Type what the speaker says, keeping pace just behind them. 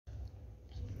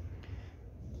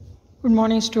Good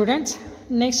morning, students.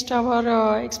 Next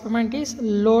our experiment is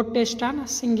load test on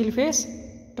single phase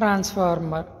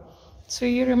transformer. So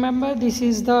you remember this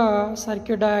is the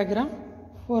circuit diagram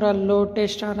for a load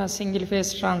test on a single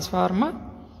phase transformer.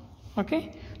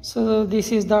 Okay, so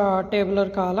this is the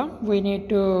tabular column. We need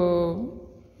to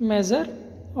measure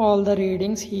all the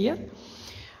readings here.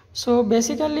 So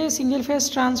basically single phase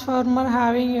transformer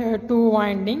having two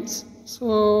windings.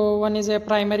 So one is a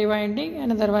primary winding,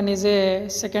 another one is a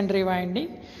secondary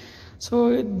winding.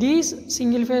 So these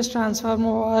single phase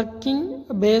transformer working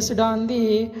based on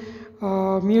the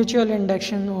mutual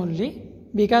induction only,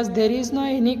 because there is no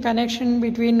any connection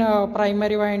between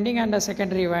primary winding and a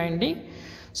secondary winding.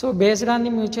 So based on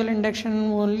the mutual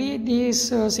induction only, this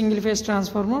single phase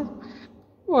transformer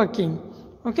working.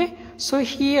 Okay, so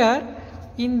here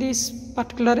in this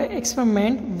particular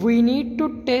experiment we need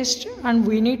to test and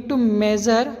we need to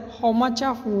measure how much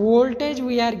of voltage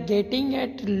we are getting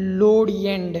at load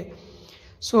end.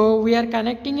 So we are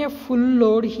connecting a full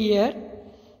load here.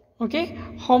 Okay,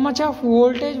 how much of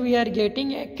voltage we are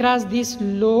getting across this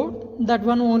load, that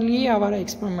one only our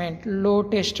experiment,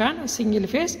 load test on single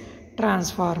phase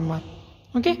transformer.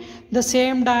 Okay, the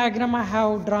same diagram I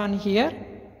have drawn here,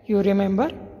 you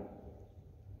remember,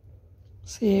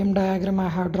 same diagram I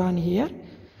have drawn here,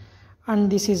 and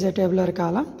this is a tabular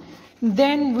column.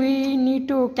 Then we need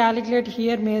to calculate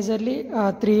here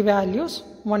majorly three values.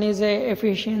 One is a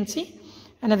efficiency,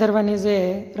 another one is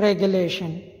a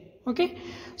regulation. Okay,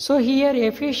 so here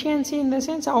efficiency in the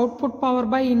sense output power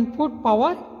by input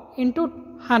power into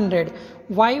 100.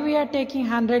 Why we are taking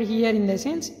 100 here in the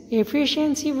sense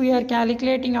efficiency we are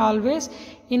calculating always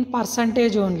in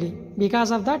percentage only,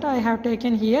 because of that I have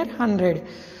taken here 100.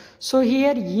 So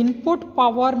here input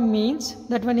power means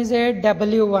that one is a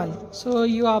W1. So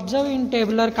you observe in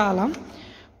tabular column,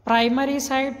 primary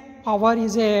side power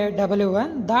is a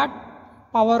W1, that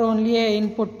power only a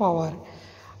input power,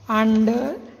 and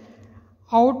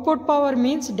output power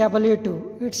means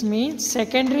W2. It means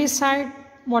secondary side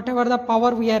whatever the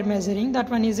power we are measuring, that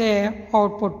one is a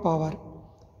output power.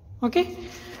 Okay,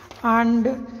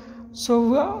 and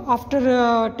so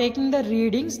after taking the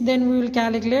readings, then we will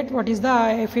calculate what is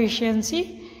the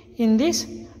efficiency in this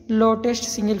load test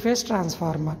single phase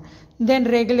transformer. Then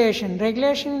regulation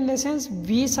in the sense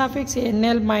V suffix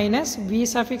NL minus V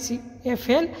suffix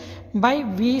FL by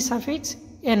V suffix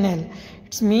NL.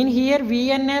 It's mean here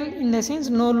VNL in the sense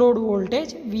no load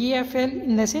voltage, VFL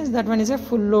in the sense that one is a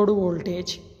full load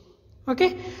voltage.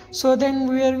 Okay, so then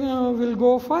we will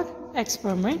go for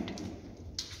experiment.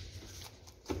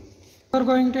 We are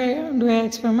going to do an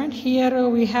experiment. Here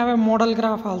we have a model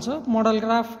graph also. Model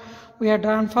graph we are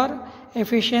drawn for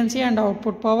efficiency and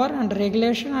output power and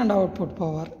regulation and output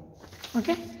power.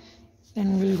 Okay,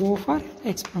 then we will go for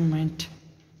experiment.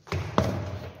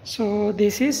 So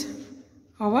this is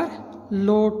our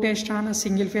load test on a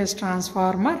single phase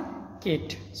transformer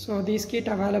kit. So this kit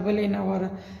available in our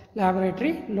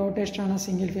laboratory, load test on a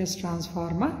single phase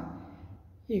transformer.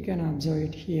 You can observe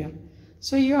it here.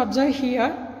 So you observe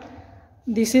here,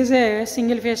 this is a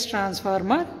single phase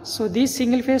transformer. So this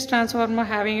single phase transformer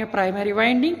having a primary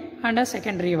winding and a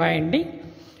secondary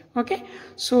winding. Okay,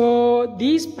 so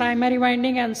these primary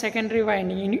winding and secondary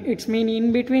winding, it's mean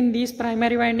in between these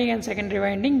primary winding and secondary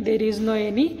winding there is no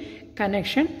any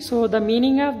connection. So the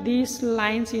meaning of these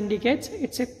lines indicates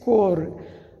it's a core.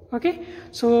 Okay,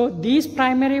 so these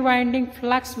primary winding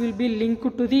flux will be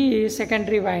linked to the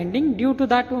secondary winding. Due to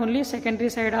that only secondary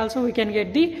side also we can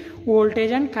get the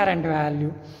voltage and current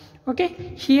value. Okay,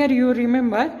 here you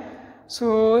remember,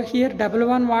 so here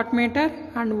W1 wattmeter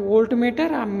and voltmeter,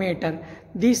 ammeter,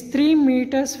 these 3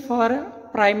 meters for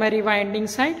primary winding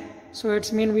side. So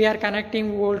it's mean we are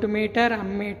connecting voltmeter,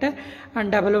 ammeter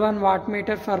and W1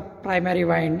 wattmeter for primary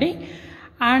winding,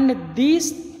 and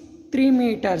these 3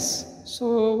 meters,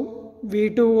 so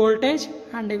V2 voltage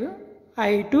and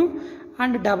I2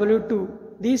 and W2,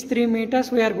 these 3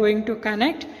 meters we are going to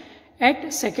connect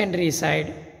at secondary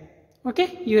side.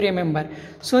 Okay, you remember.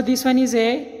 So this one is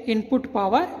a input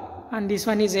power and this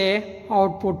one is a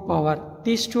output power.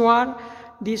 These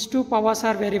two powers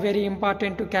are very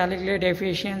important to calculate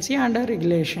efficiency and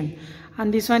regulation.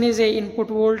 And this one is a input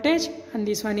voltage and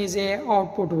this one is a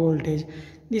output voltage.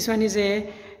 This one is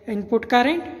a input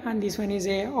current and this one is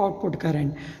a output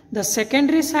current. The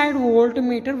secondary side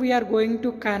voltmeter we are going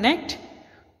to connect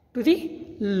to the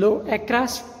load,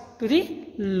 across to the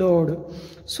load.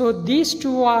 So these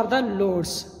two are the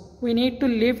loads. We need to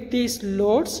lift these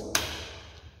loads,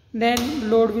 then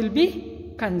load will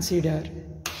be considered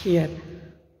here.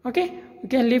 Okay, we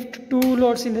can lift two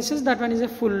loads in the sense that one is a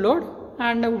full load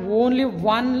and only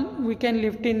one we can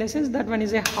lift, in the sense that one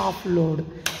is a half load.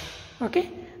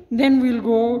 Okay, then we'll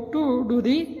go to do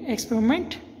the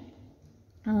experiment.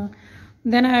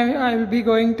 Then I will be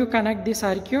going to connect the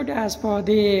circuit as per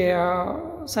the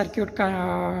circuit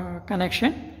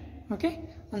connection. Okay,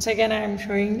 once again I am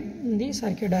showing the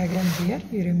circuit diagram here,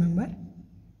 you remember.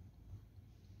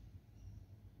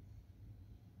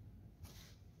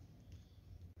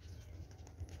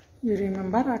 You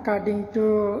remember, according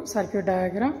to circuit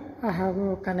diagram, I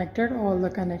have connected all the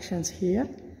connections here.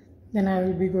 Then I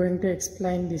will be going to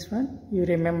explain this one, you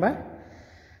remember.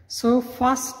 So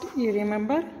first, you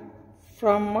remember,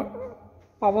 from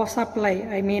power supply,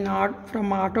 I mean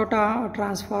from auto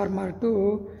transformer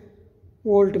to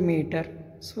voltmeter.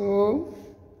 So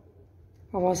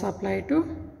power supply to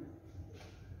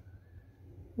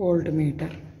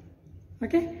voltmeter.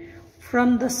 Okay,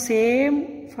 from the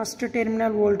same first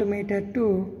terminal voltmeter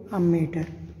to ammeter,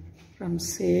 from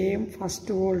same first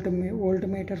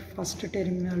voltmeter first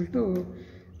terminal to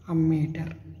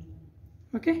ammeter.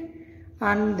 Okay,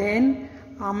 and then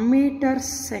ammeter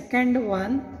second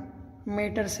one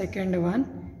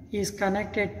is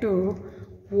connected to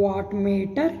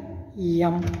wattmeter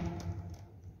M.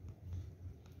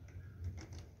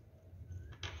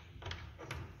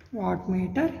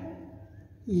 Wattmeter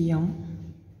M.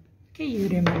 Okay, you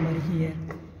remember here.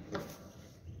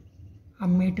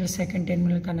 Ammeter second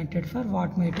terminal connected for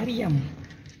wattmeter M.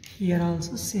 Here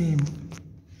also same.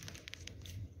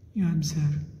 You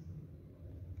observe.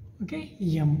 Okay,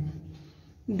 M.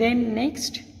 Then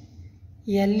next,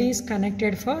 L is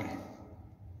connected for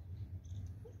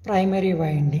primary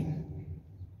winding.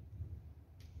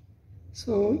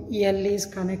 So L is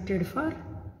connected for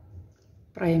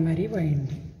primary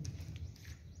winding.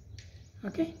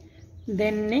 Okay.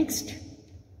 Then next,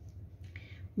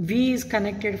 V is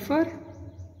connected for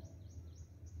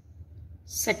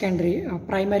secondary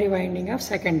primary winding of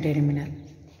second terminal.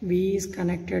 V is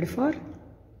connected for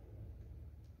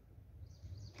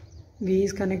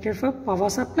power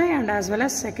supply and as well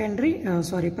as secondary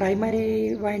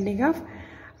primary winding of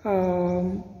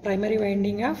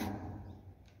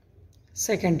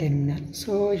second terminal.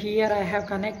 So here I have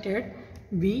connected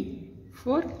V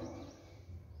for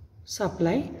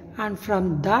supply, and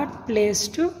from that place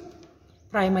to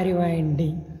primary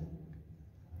winding.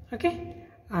 Okay,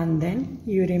 and then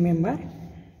you remember,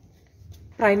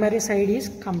 primary side is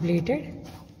completed,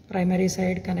 primary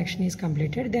side connection is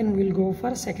completed. Then we will go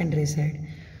for secondary side.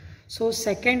 So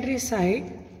secondary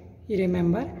side, you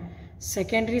remember,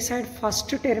 secondary side first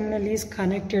terminal is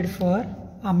connected for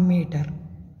ammeter.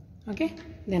 Okay,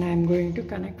 then I am going to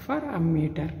connect for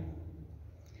ammeter.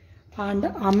 And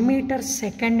ammeter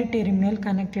second terminal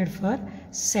connected for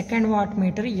second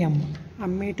wattmeter M.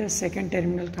 Ammeter second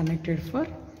terminal connected for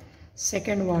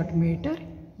second wattmeter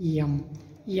M.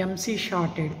 MC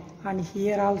shorted, and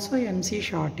here also MC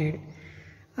shorted.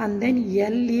 And then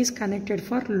L is connected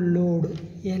for load.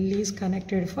 L is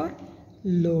connected for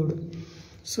load.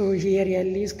 So here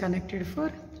L is connected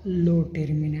for load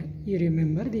terminal. You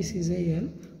remember, this is a L,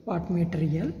 wattmeter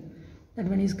L. That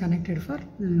one is connected for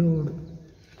load.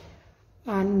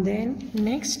 And then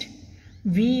next,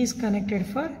 V is connected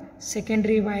for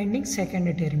secondary winding second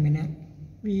terminal.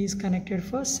 V is connected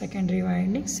for secondary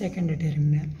winding second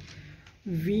terminal.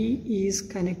 V is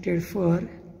connected for,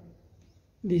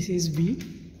 this is V,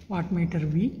 wattmeter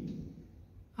V,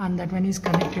 and that one is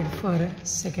connected for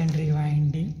secondary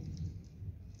winding.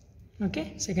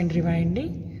 Okay, secondary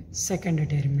winding second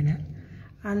terminal.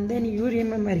 And then you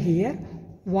remember here,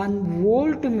 1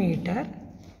 voltmeter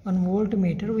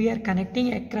we are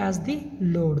connecting across the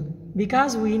load,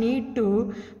 because we need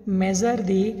to measure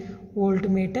the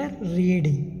voltmeter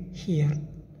reading here.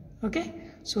 Okay,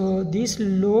 so this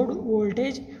load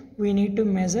voltage we need to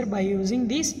measure by using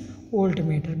this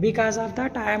voltmeter. Because of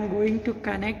that, I am going to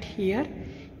connect here,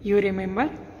 you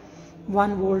remember,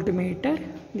 1 voltmeter,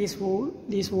 this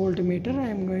voltmeter I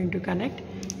am going to connect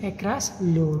across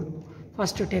load.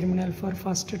 First terminal for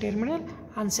first terminal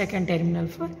and second terminal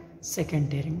for second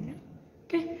terminal.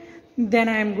 Okay, then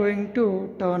I am going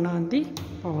to turn on the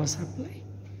power supply.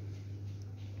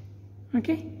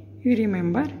 Okay, you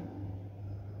remember,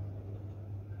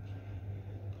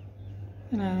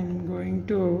 and I am going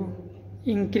to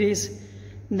increase,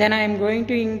 then I am going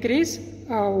to increase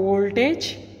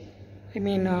voltage,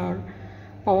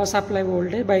 power supply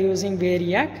voltage by using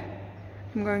variac. I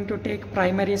am going to take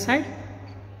primary side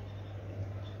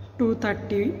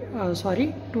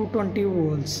 220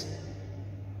 volts.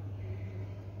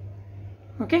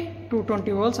 Okay,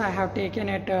 220 volts I have taken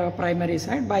at primary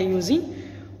side by using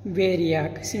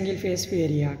variac, single phase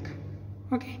variac.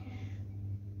 Okay,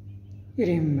 You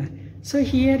remember. So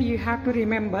here you have to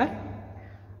remember,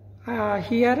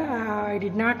 here I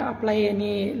did not apply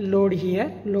any load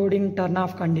here, load in turn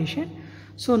off condition.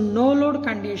 So no load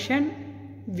condition,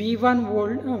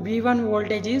 V1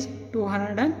 voltage is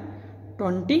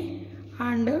 220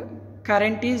 and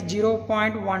current is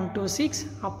 0.126,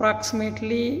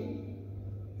 approximately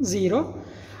 0,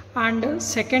 and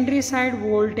secondary side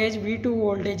voltage V2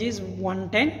 voltage is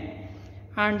 110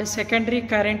 and secondary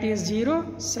current is 0,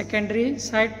 secondary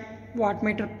side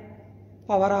wattmeter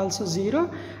power also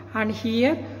 0, and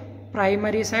here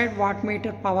primary side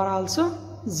wattmeter power also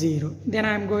 0. Then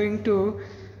I am going to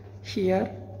here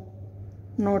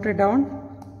note it down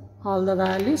all the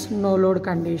values, no load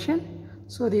condition.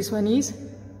 So this one is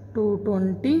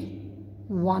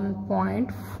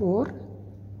 221.4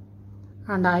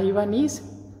 and I1 is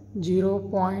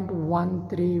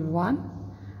 0.131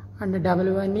 and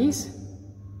W1 is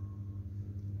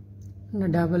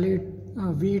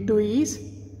V2 is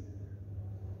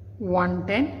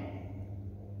 110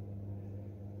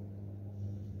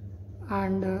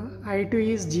 and I2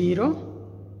 is 0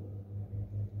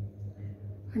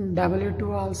 and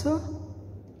W2 also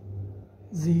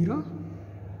 0.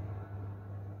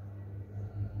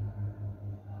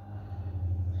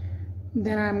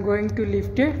 Then I am going to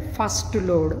lift a first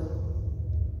load.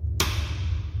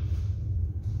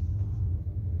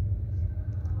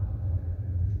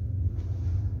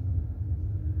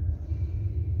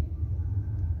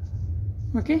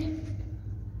 Okay.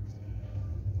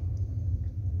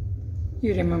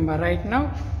 You remember right now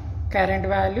current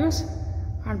values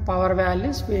and power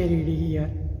values varied here.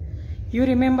 You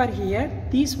remember here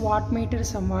this wattmeter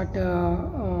somewhat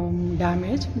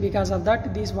damaged, because of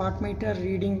that this wattmeter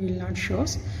reading will not show.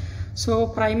 So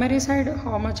primary side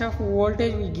how much of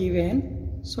voltage we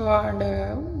given, so and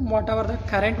whatever the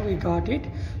current we got it,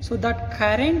 so that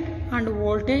current and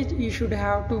voltage you should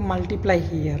have to multiply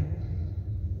here.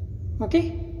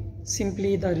 Okay,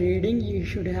 simply the reading you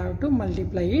should have to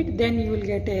multiply it, then you will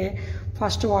get a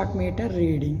first wattmeter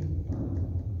reading.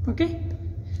 Okay,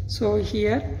 so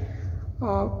here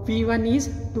V1 is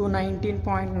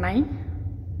 219.9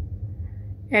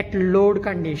 at load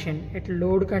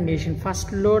condition.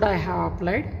 First load I have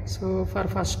applied. So for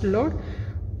first load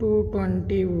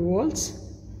 220 volts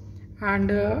and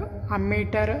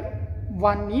ammeter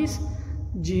 1 is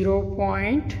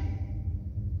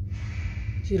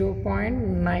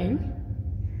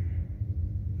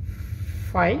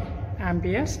 0.95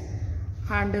 amperes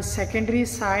and secondary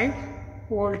side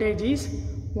voltage is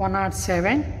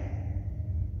 107.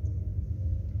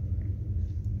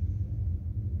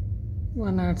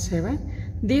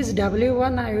 This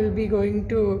W1 I will be going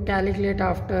to calculate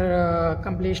after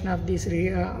completion of this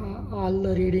all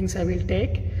the readings I will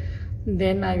take.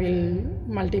 Then I will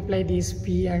multiply these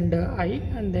P and I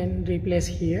and then replace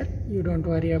here. You don't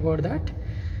worry about that.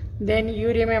 Then you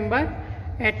remember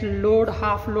at load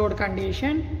half load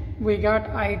condition we got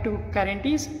I2 current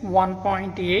is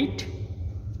 1.8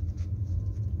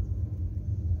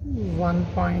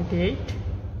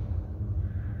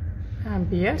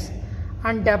 amperes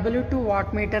and W2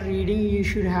 wattmeter reading you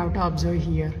should have to observe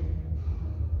here.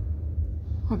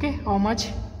 Okay, how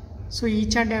much? So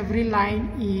each and every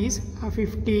line is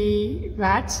 50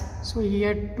 watts. So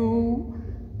here two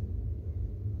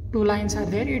lines are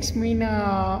there, it's mean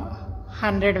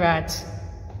 100 watts.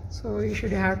 So you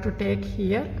should have to take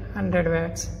here 100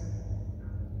 watts.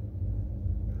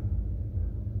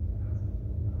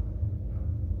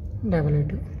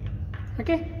 W2.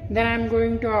 Okay, then I am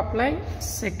going to apply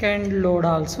second load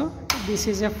also. This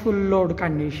is a full load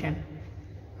condition.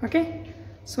 Okay,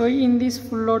 so in this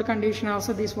full load condition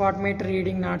also this wattmeter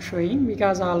reading not showing,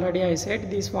 because already I said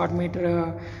this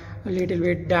wattmeter a little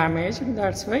bit damaged.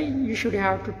 That's why you should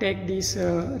have to take this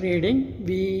reading.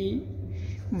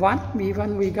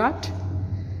 V1 we got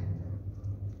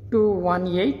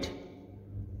 218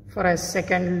 for a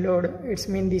second load. It's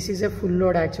mean this is a full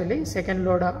load actually. Second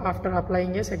load, after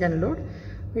applying a second load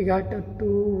we got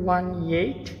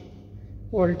 218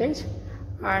 voltage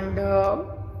and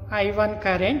I1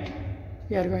 current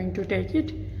we are going to take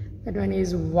it. That one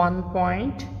is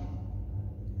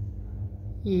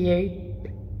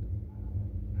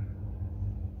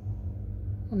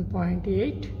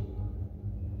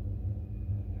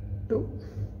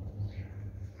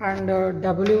and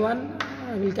W1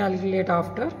 I will calculate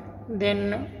after.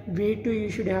 Then V2 you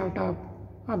should have to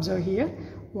observe here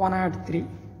 103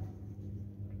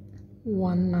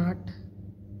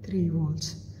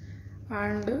 volts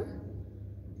and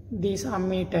this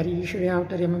ammeter you should have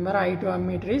to remember I2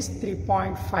 ammeter is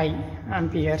 3.5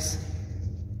 amperes.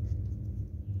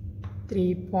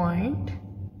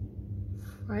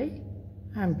 3.5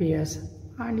 amperes.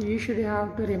 And you should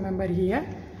have to remember here,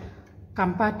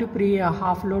 compared to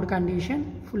half load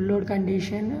condition, full load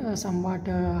condition somewhat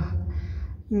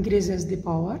increases the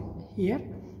power. Here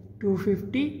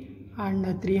 250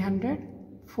 and 300,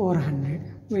 400.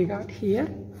 We got here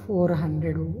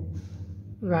 400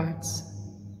 watts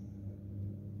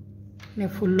in a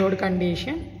full load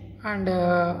condition, and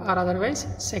or otherwise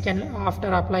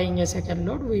after applying a second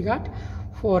load we got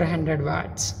 400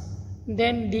 watts.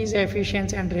 Then these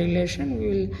efficiency and relation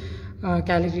we will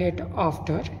calculate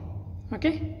after.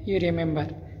 Okay, you remember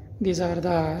these are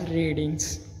the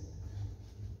readings.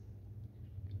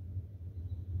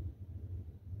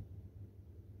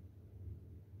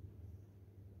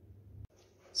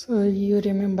 So you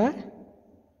remember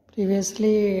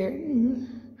previously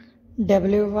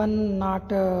W1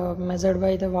 not measured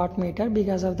by the wattmeter.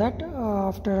 Because of that,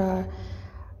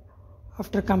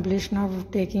 after completion of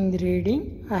taking the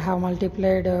reading, I have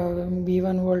multiplied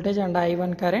V1 voltage and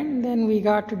I1 current. Then we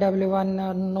got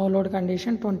W1 no load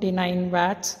condition 29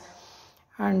 watts,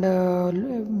 and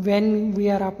when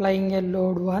we are applying a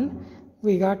load 1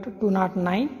 we got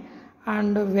 209,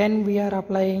 and when we are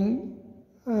applying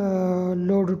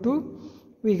load 2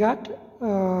 we got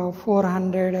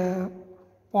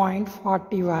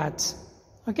 400.40 watts.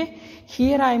 Okay,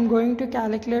 here I am going to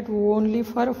calculate only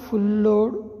for full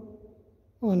load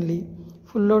only.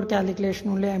 Full load calculation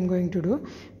only I am going to do,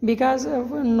 because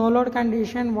of no load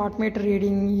condition wattmeter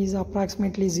reading is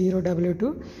approximately 0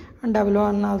 W2 and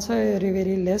W1 also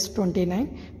very less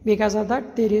 29. Because of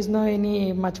that there is no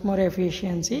any much more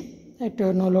efficiency at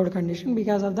no load condition.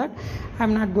 Because of that I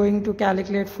am not going to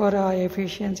calculate for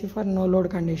efficiency for no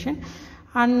load condition.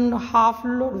 And half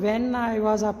load, when I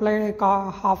was applied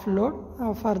half load,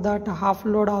 for that half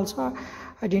load also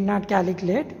I did not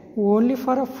calculate. Only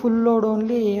for a full load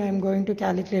only I am going to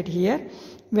calculate here.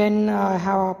 When I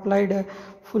have applied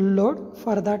full load,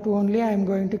 for that only I am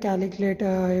going to calculate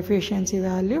efficiency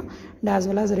value and as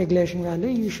well as regulation value.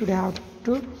 You should have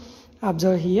to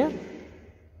observe here.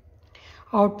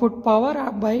 Output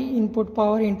power by input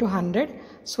power into 100.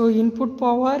 So input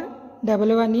power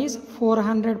W1 is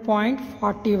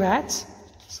 400.40 watts.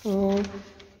 So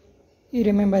you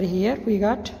remember here we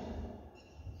got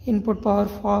input power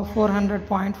for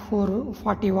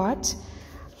 400.40 watts,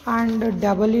 and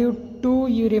W2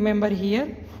 you remember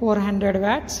here 400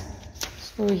 watts.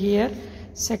 So here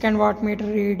second wattmeter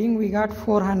reading we got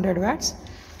 400 watts.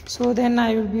 So then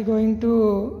I will be going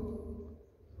to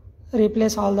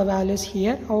replace all the values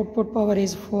here. Output power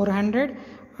is 400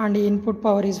 and input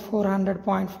power is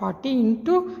 400.40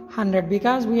 into 100,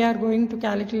 because we are going to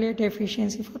calculate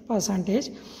efficiency for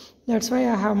percentage. That's why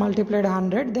I have multiplied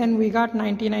 100. Then we got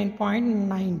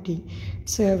 99.90.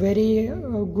 It's a very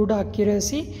good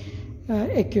accuracy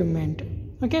equipment.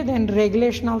 Okay, then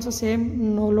regulation also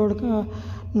same, no load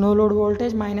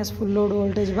voltage minus full load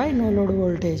voltage by no load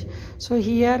voltage. So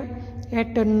here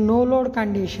at no load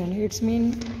condition, it's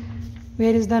mean,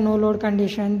 where is the no load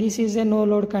condition? This is a no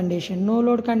load condition. No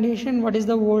load condition, what is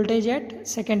the voltage at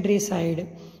secondary side?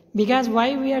 Because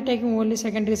why we are taking only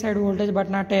secondary side voltage but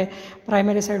not a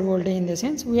primary side voltage? In the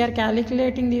sense we are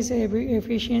calculating these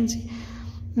efficiency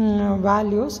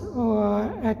values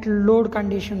at load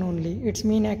condition only. It's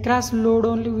mean across load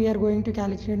only we are going to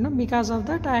calculate. No? Because of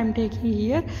that I am taking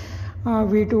here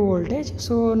V2 voltage.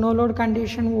 So no load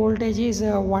condition voltage is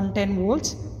 110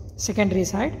 volts secondary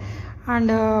side, and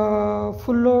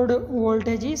full load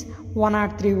voltage is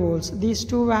 103 volts. These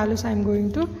two values I am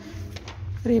going to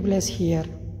replace here.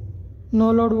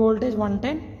 No load voltage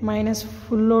 110 minus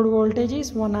full load voltage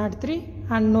is 103,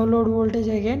 and no load voltage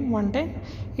again 110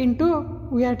 into,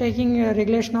 we are taking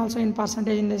regulation also in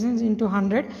percentage, in the sense into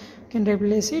 100, can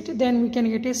replace it, then we can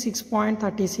get a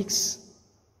 6.36.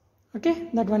 okay,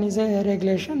 that one is a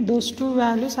regulation. Those two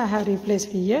values I have replaced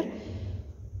here,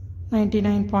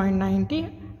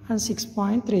 99.90 and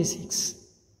 6.36.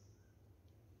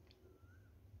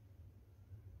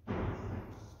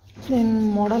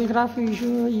 Then model graph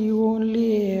issue, you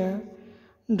only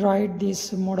draw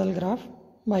this model graph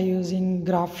by using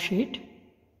graph sheet.